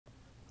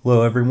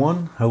Hello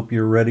everyone, hope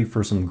you're ready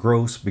for some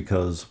gross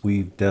because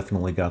we've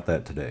definitely got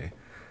that today.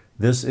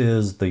 This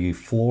is the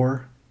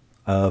floor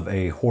of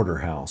a hoarder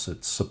house.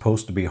 It's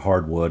supposed to be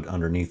hardwood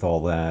underneath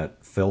all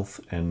that filth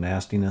and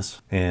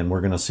nastiness, and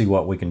we're going to see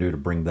what we can do to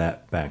bring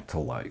that back to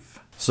life.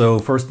 So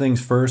first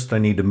things first, I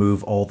need to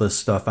move all this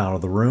stuff out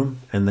of the room,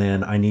 and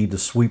then I need to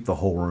sweep the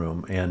whole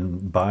room.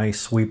 And by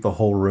sweep the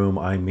whole room,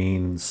 I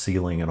mean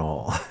ceiling and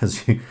all.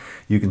 As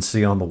you can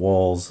see on the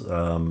walls,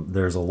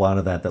 there's a lot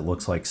of that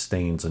looks like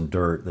stains and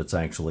dirt that's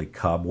actually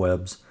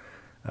cobwebs.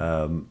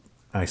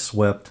 I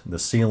swept the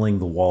ceiling,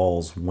 the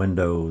walls,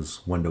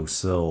 windows, window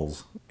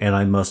sills, and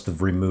I must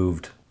have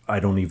removed, I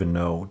don't even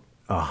know,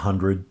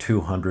 100,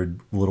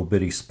 200 little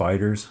bitty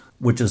spiders,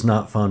 which is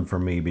not fun for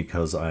me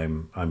because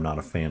I'm not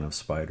a fan of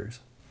spiders.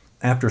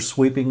 After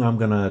sweeping, I'm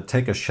gonna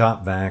take a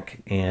shop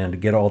vac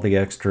and get all the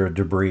extra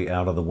debris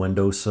out of the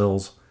window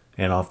sills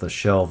and off the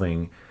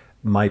shelving.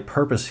 My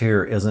purpose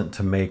here isn't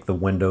to make the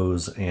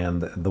windows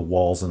and the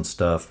walls and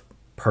stuff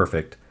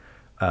perfect.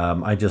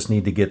 I just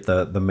need to get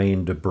the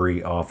main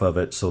debris off of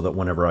it so that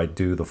whenever I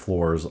do the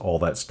floors, all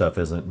that stuff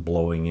isn't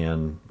blowing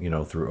in,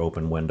 through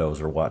open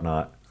windows or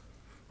whatnot.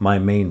 My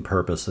main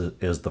purpose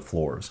is the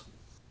floors.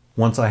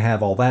 Once I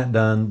have all that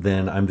done,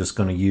 then I'm just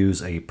going to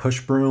use a push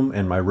broom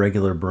and my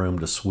regular broom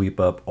to sweep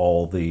up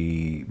all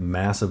the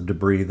massive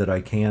debris that I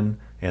can,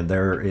 and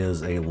there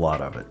is a lot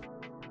of it.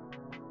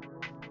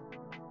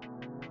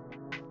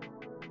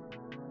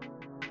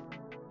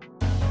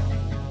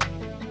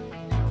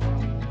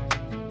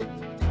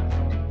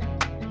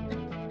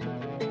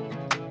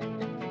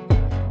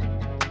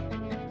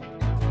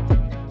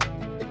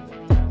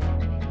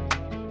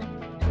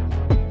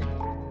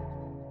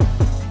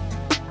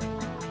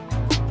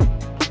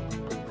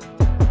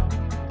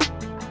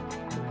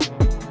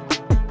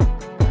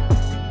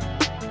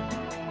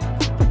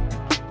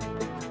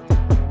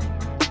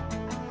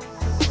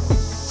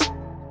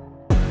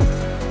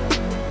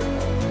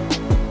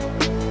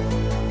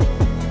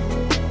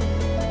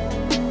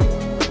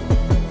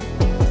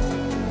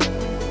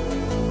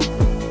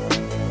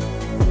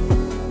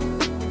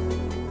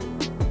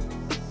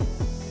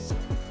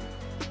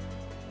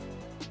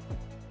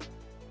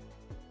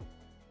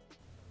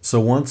 So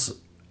once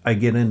I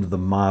get into the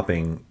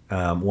mopping,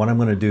 what I'm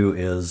going to do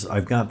is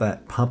I've got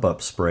that pump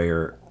up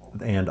sprayer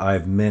and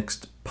I've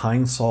mixed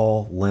Pine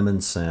Sol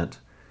lemon scent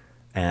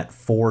at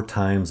 4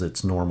 times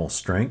its normal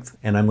strength,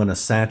 and I'm going to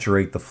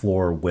saturate the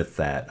floor with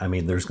that. I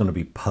mean, there's going to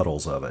be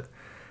puddles of it.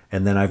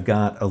 And then I've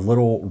got a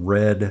little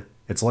red,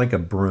 it's like a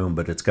broom,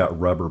 but it's got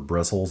rubber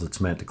bristles.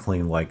 It's meant to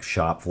clean like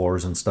shop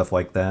floors and stuff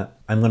like that.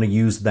 I'm going to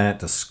use that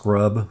to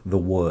scrub the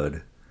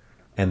wood,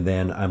 and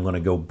then I'm going to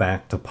go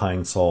back to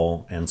Pine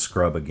Sol and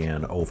scrub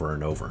again over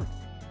and over.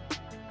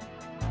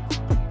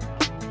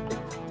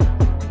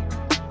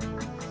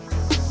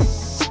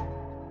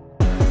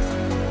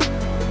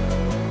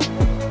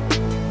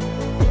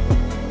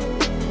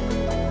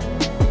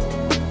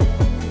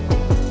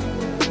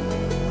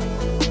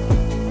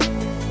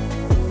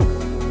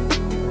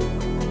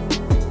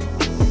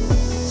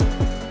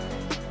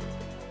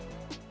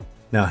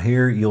 Now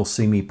here you'll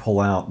see me pull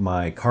out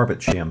my carpet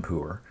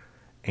shampooer,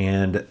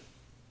 and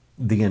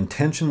the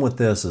intention with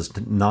this is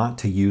not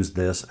to use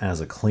this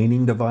as a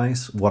cleaning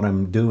device. What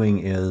I'm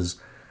doing is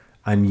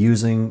I'm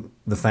using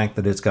the fact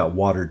that it's got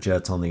water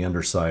jets on the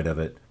underside of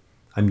it.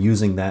 I'm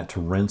using that to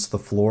rinse the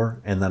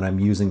floor, and then I'm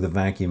using the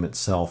vacuum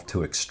itself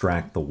to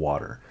extract the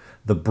water.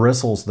 The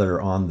bristles that are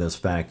on this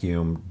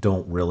vacuum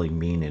don't really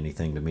mean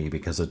anything to me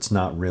because it's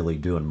not really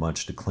doing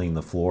much to clean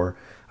the floor.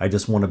 I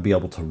just want to be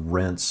able to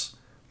rinse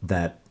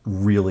that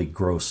really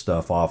gross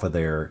stuff off of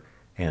there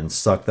and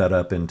suck that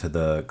up into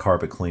the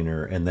carpet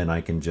cleaner, and then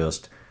I can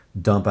just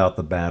dump out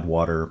the bad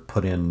water,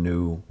 put in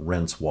new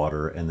rinse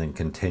water, and then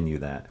continue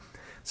that.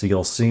 So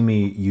you'll see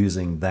me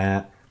using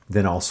that,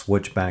 then I'll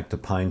switch back to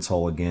Pine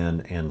Sol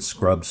again and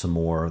scrub some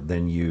more,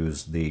 then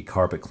use the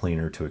carpet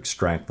cleaner to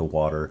extract the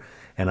water,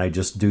 and I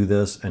just do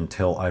this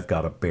until I've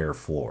got a bare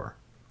floor,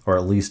 or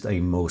at least a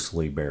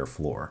mostly bare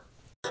floor.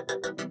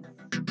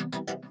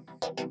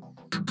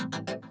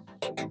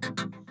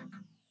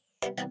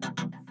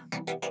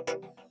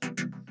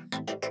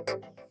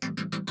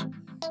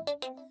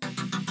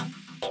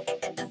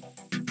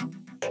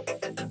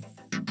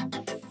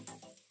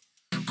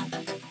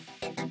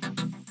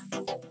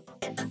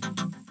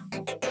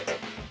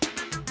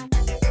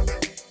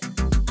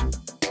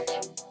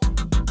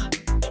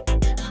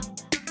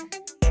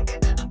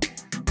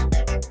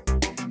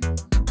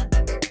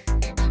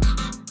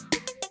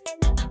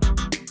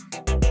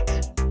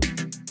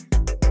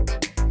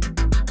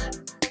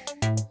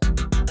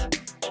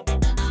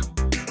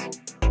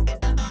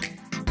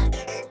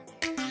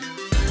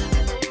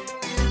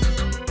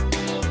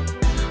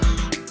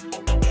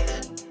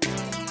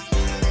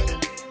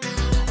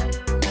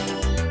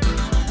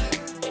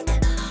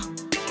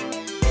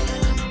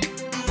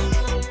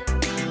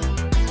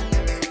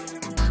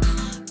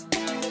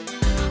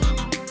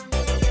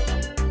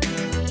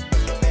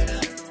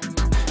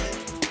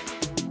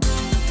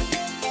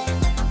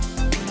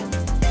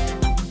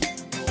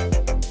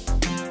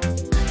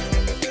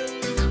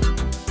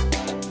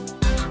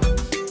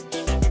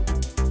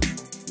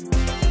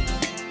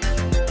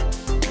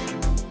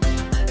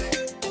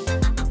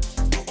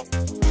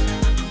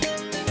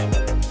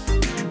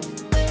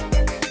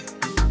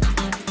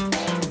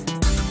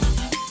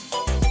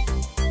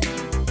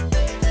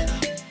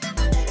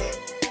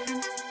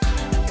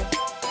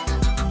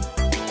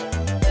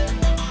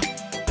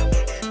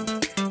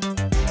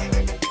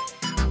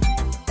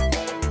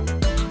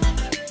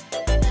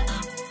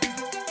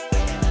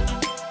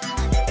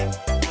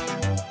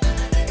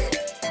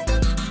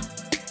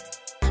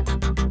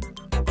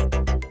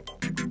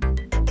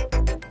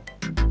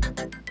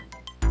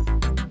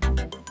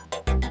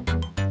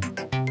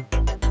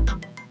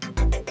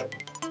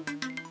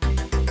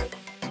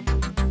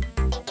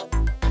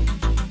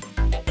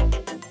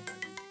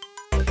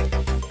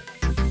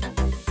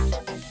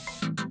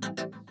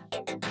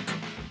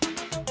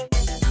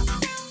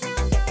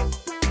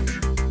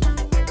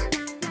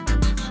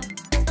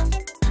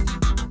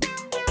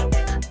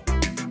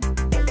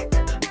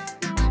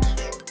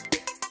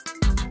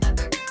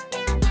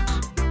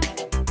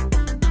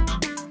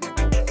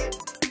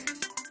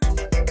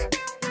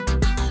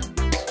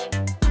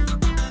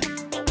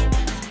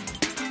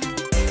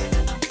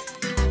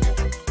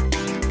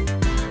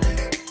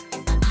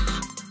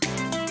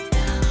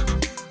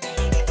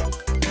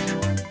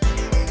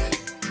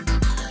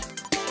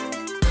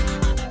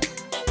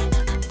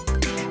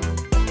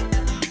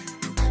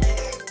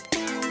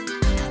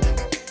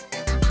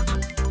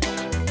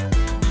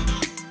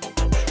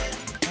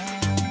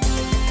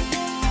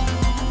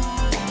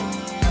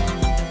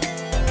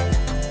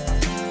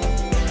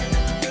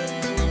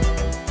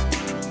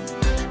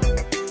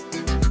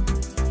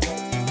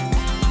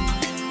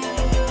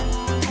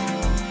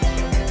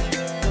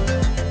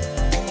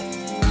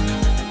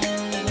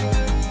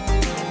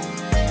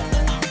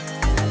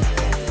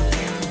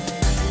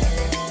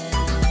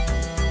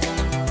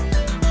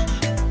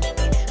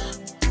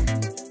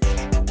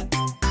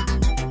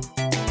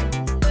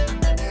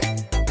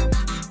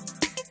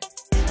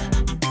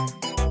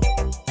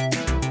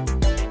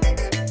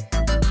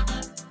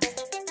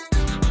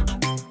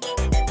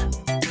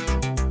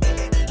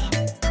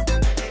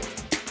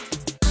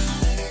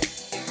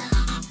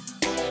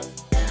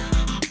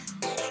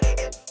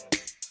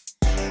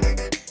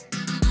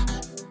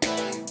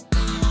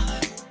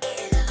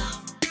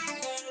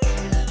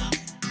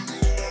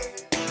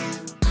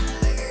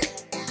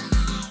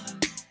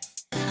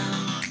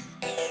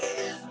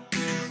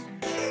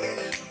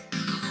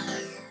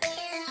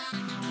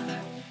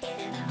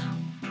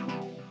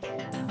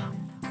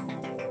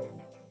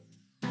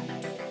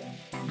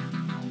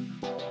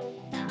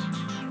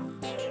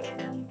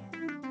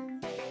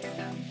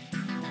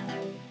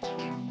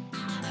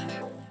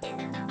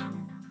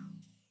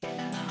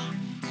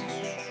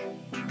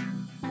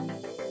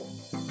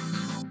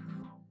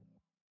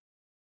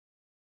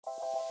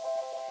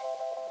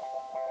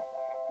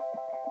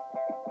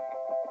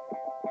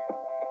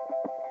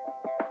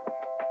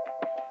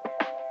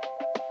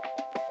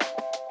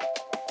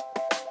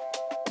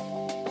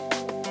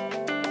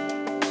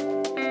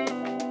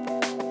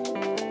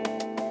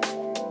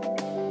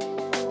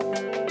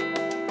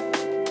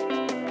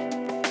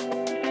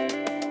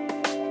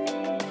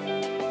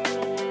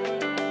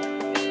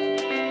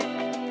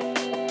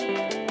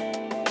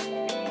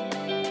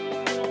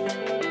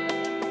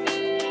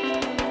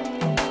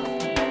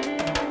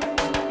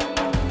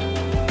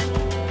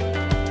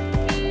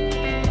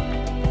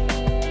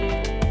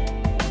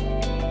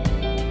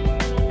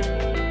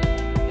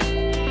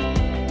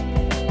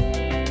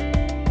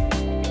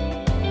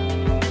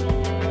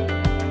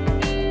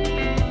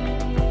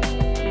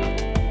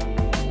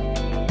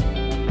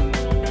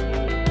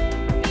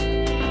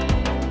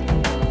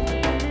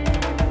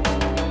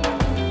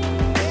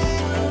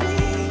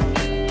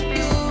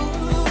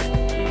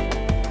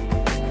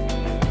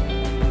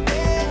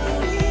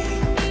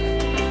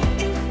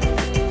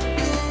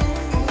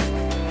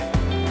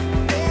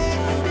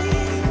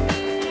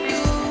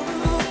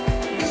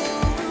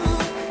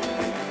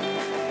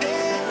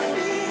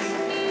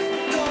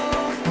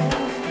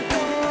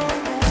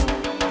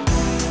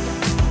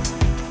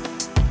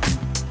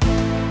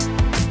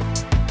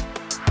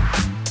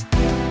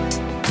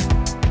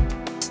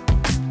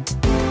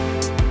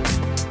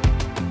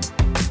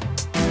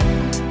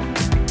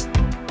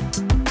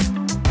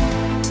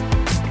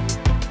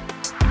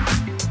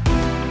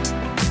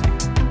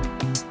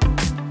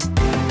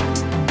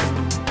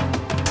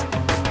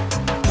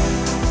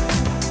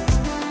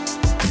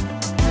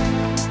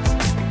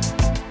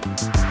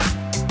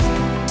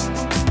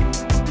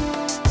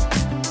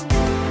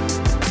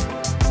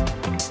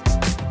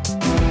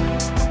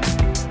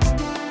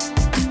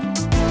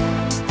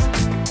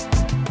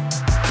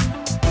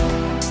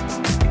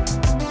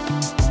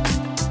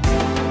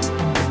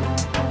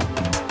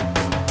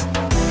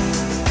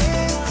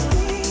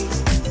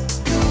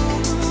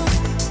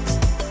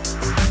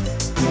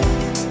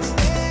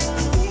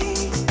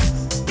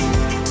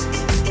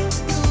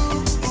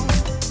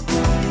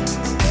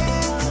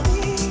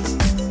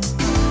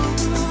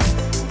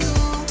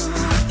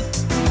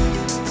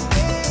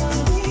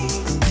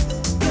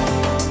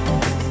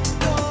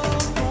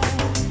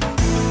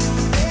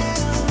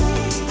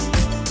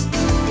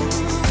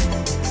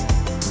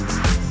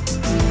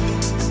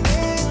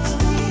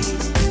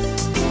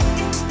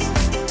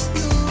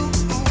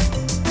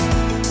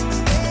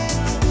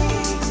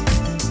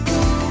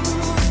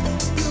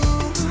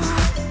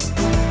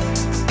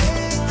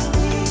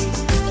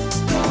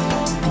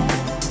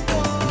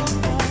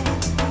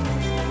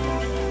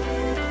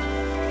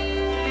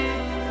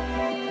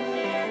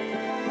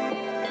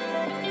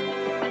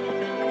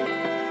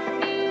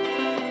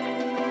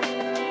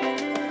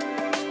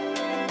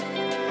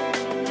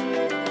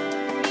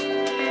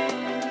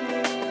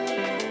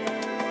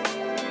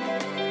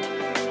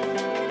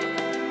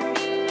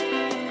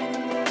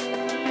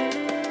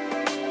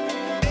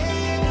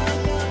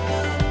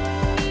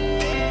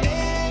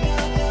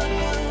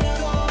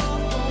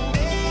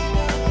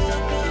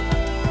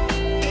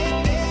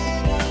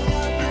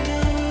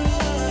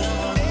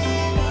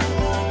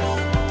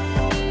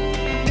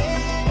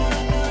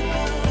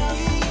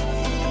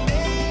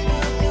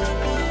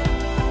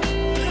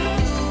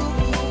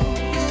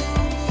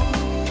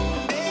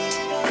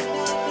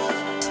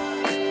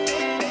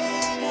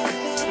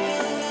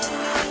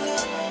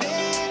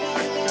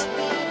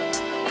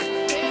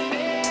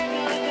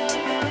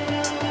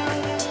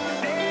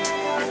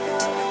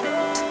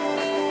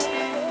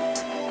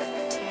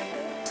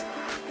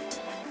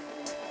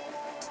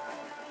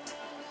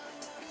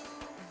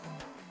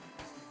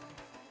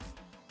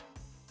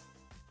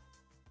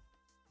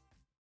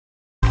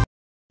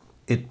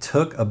 It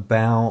took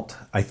about,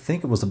 I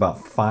think it was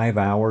about 5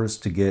 hours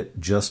to get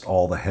just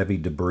all the heavy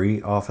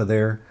debris off of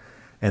there.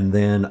 And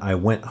then I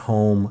went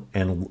home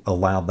and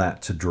allowed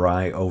that to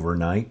dry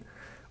overnight.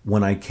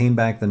 When I came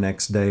back the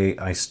next day,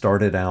 I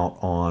started out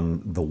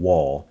on the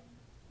wall.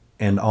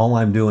 And all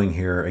I'm doing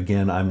here,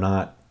 again, I'm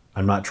not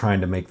trying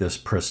to make this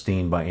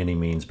pristine by any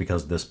means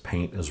because this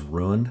paint is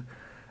ruined.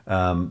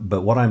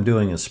 But what I'm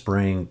doing is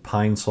spraying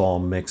Pine Sol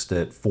mixed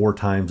at 4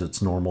 times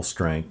its normal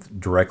strength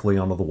directly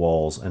onto the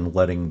walls and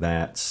letting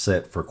that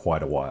sit for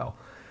quite a while.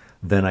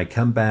 Then I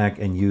come back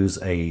and use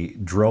a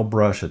drill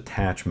brush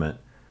attachment.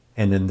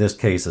 And in this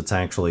case, it's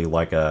actually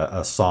like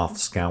a soft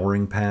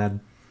scouring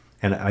pad.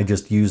 And I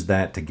just use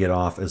that to get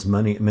off as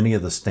many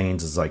of the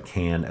stains as I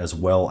can, as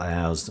well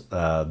as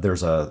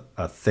there's a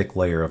thick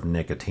layer of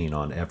nicotine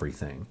on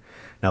everything.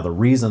 Now, the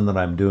reason that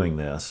I'm doing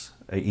this,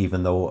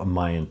 even though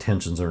my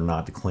intentions are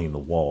not to clean the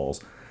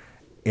walls,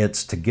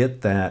 it's to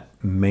get that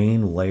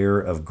main layer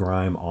of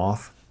grime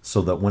off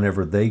so that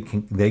whenever they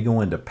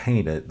go in to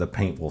paint it, the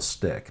paint will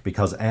stick.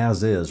 Because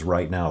as is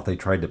right now, if they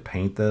tried to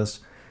paint this,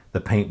 the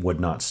paint would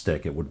not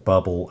stick. It would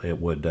bubble. It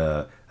would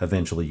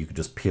eventually you could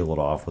just peel it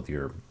off with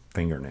your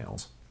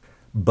fingernails.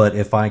 But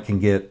if I can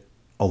get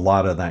a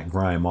lot of that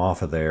grime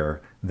off of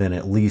there, then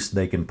at least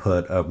they can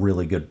put a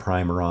really good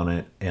primer on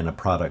it and a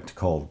product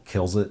called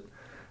Kills It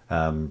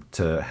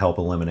to help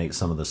eliminate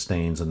some of the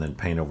stains, and then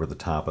paint over the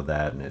top of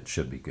that, and it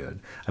should be good.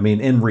 I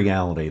mean, in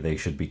reality, they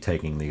should be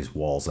taking these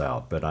walls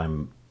out, but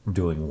I'm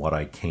doing what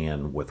I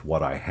can with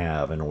what I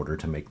have in order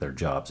to make their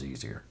jobs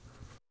easier.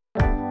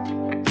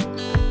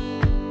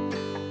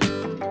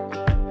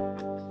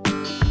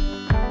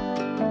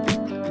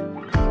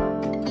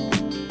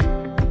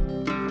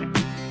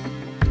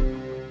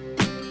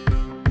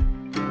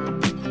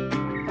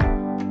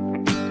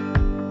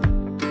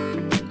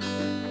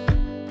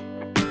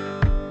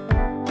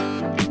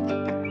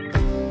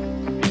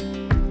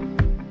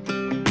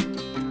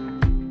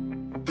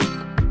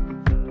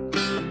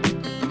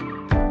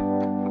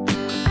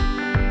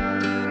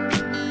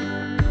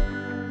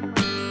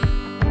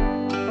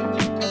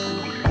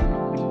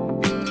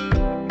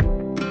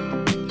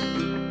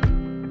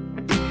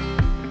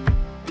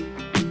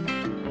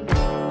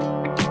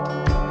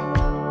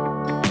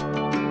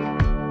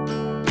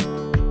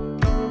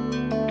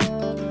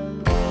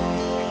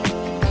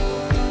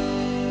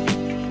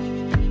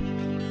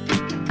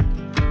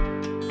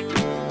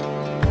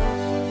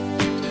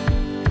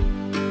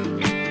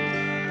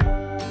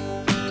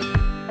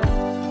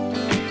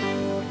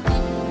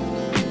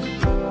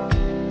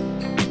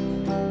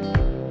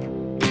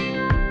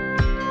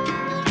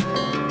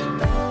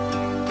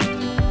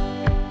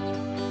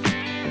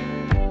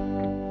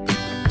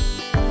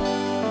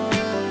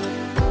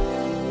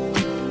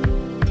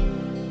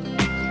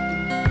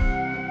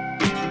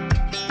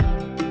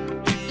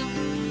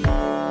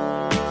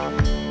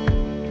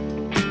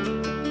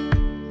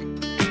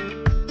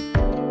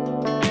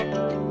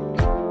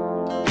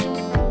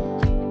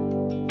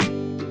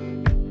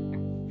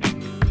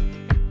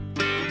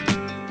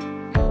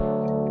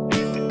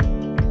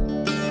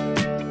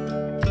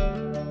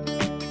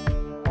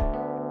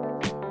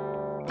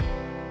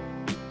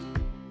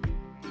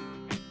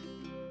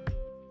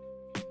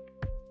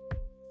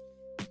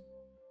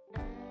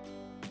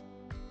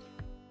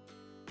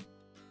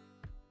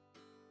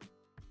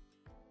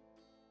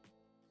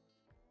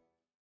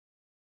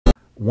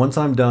 Once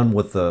I'm done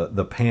with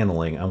the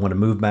paneling, I'm going to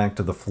move back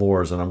to the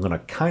floors, and I'm going to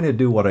kind of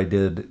do what I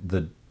did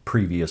the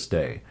previous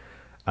day.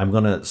 I'm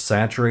going to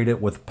saturate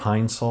it with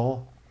Pine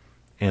Sol,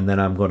 and then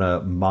I'm going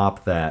to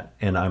mop that,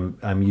 and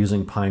I'm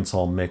using Pine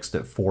Sol mixed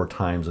at 4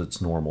 times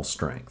its normal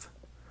strength.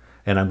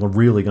 And I'm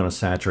really going to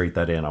saturate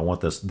that in. I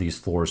want these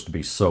floors to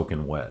be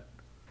soaking wet.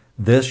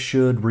 This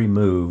should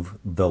remove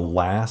the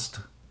last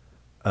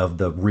of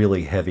the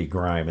really heavy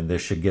grime, and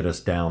this should get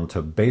us down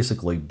to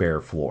basically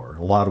bare floor.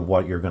 A lot of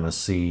what you're going to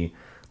see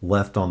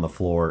left on the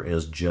floor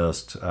is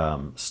just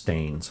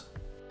stains.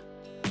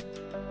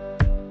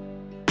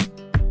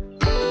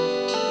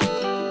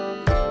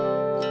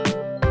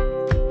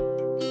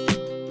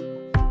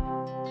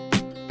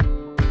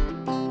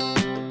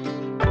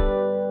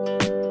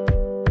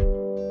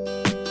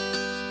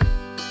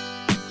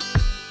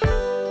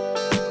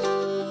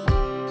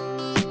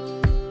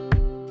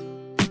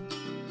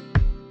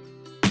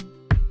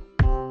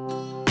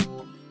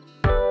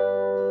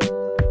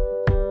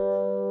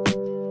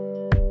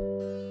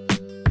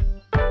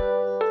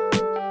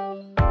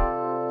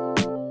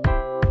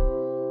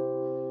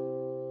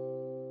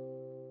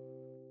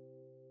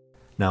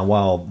 Now,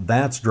 while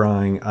that's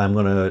drying, I'm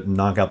going to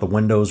knock out the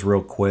windows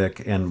real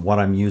quick, and what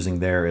I'm using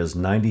there is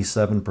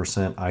 97%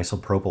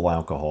 isopropyl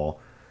alcohol,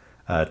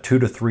 2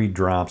 to 3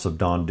 drops of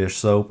Dawn dish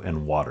soap,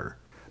 and water.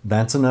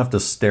 That's enough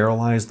to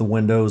sterilize the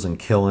windows and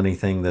kill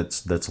anything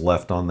that's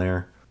left on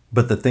there.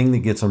 But the thing that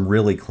gets them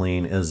really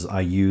clean is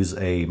I use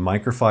a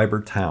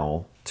microfiber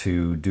towel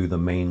to do the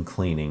main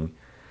cleaning,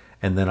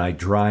 and then I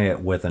dry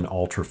it with an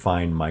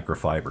ultra-fine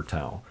microfiber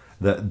towel.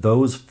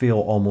 Those feel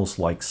almost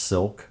like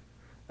silk.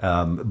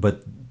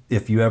 But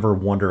If you ever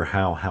wonder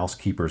how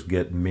housekeepers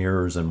get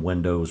mirrors and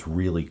windows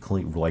really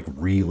clean, like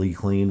really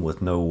clean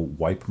with no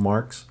wipe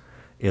marks,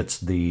 it's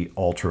the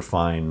ultra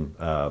fine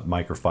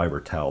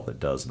microfiber towel that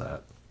does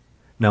that.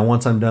 Now,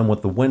 once I'm done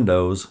with the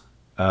windows,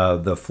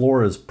 the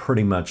floor is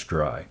pretty much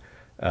dry,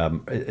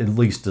 at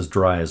least as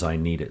dry as I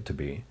need it to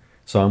be.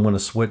 So I'm going to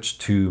switch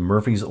to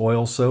Murphy's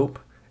oil soap,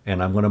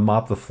 and I'm going to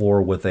mop the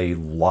floor with a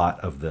lot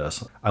of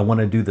this. I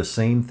want to do the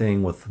same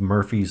thing with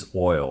Murphy's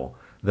oil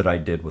that I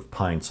did with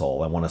Pine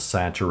Sol. I want to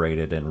saturate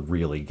it and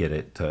really get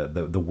it to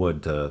the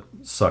wood to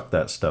suck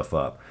that stuff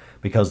up.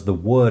 Because the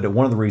wood,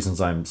 one of the reasons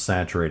I'm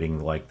saturating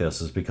like this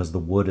is because the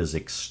wood is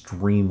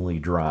extremely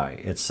dry.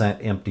 It's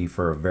sat empty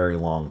for a very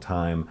long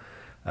time.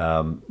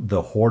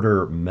 The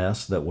Hoarder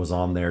mess that was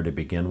on there to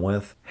begin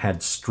with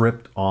had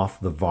stripped off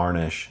the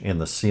varnish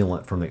and the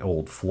sealant from the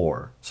old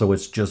floor. So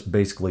it's just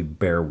basically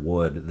bare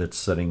wood that's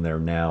sitting there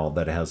now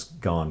that has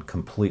gone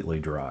completely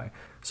dry.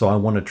 So I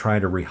want to try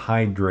to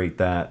rehydrate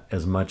that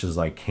as much as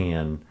I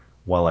can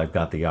while I've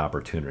got the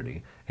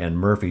opportunity. And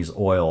Murphy's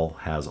oil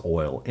has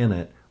oil in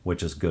it,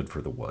 which is good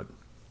for the wood.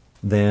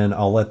 Then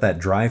I'll let that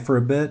dry for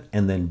a bit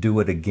and then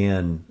do it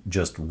again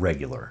just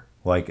regular.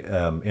 Like,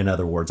 in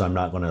other words, I'm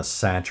not going to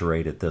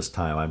saturate it this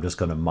time. I'm just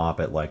going to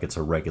mop it like it's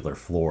a regular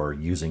floor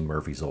using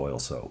Murphy's oil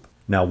soap.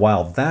 Now,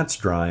 while that's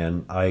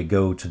drying, I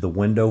go to the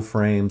window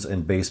frames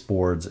and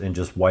baseboards and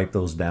just wipe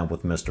those down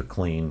with Mr.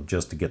 Clean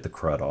just to get the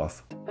crud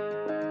off.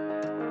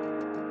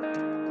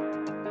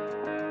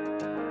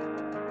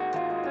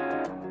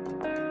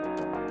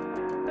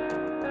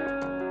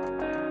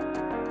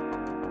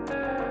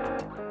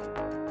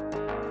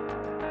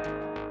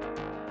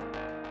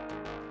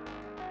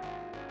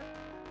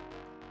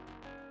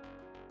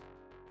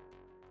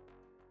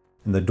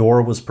 And the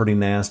door was pretty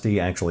nasty.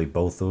 Actually,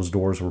 both those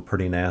doors were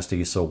pretty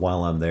nasty. So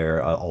while I'm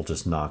there, I'll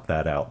just knock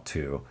that out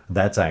too.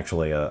 That's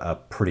actually a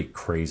pretty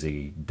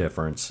crazy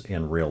difference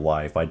in real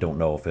life. I don't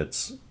know if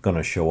it's going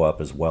to show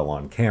up as well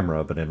on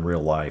camera, but in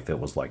real life, it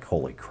was like,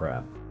 holy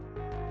crap.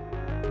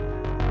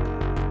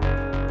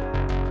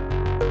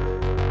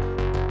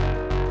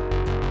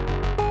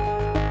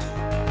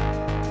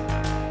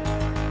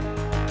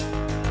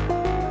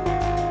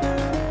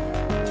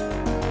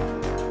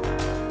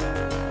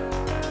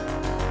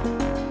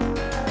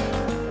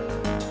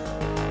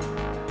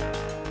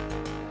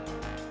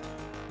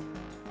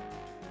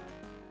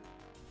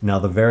 Now,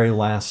 the very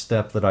last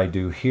step that I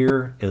do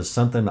here is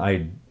something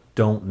I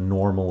don't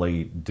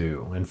normally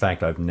do. In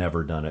fact, I've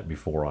never done it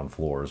before on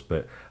floors,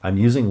 but I'm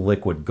using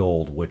liquid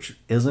gold, which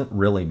isn't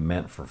really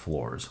meant for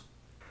floors.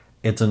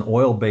 It's an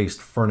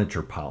oil-based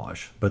furniture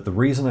polish, but the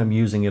reason I'm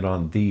using it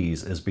on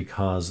these is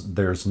because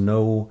there's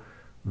no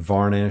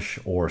varnish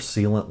or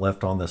sealant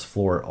left on this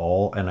floor at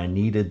all, and I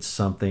needed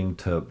something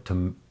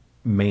to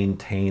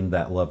maintain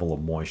that level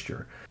of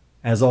moisture.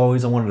 As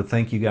always, I wanted to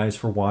thank you guys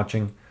for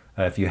watching.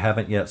 If you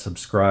haven't yet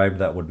subscribed,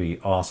 that would be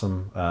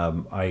awesome.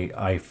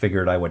 I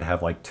figured I would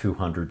have like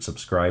 200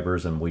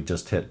 subscribers, and we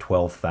just hit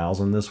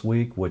 12,000 this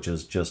week, which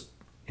is just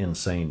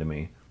insane to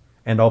me.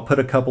 And I'll put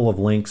a couple of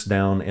links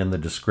down in the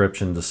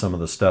description to some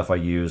of the stuff I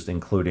used,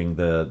 including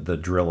the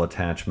drill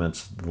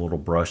attachments, the little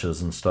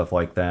brushes and stuff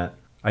like that.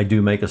 I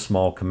do make a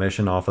small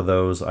commission off of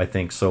those. I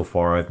think so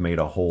far I've made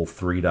a whole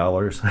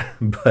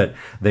 $3, but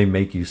they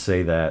make you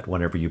say that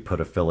whenever you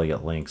put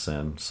affiliate links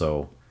in.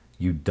 So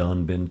you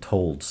done been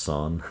told,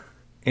 son.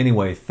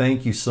 Anyway,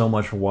 thank you so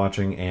much for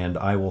watching, and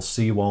I will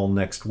see you all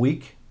next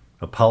week.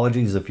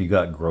 Apologies if you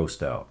got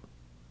grossed out,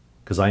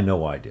 because I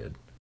know I did.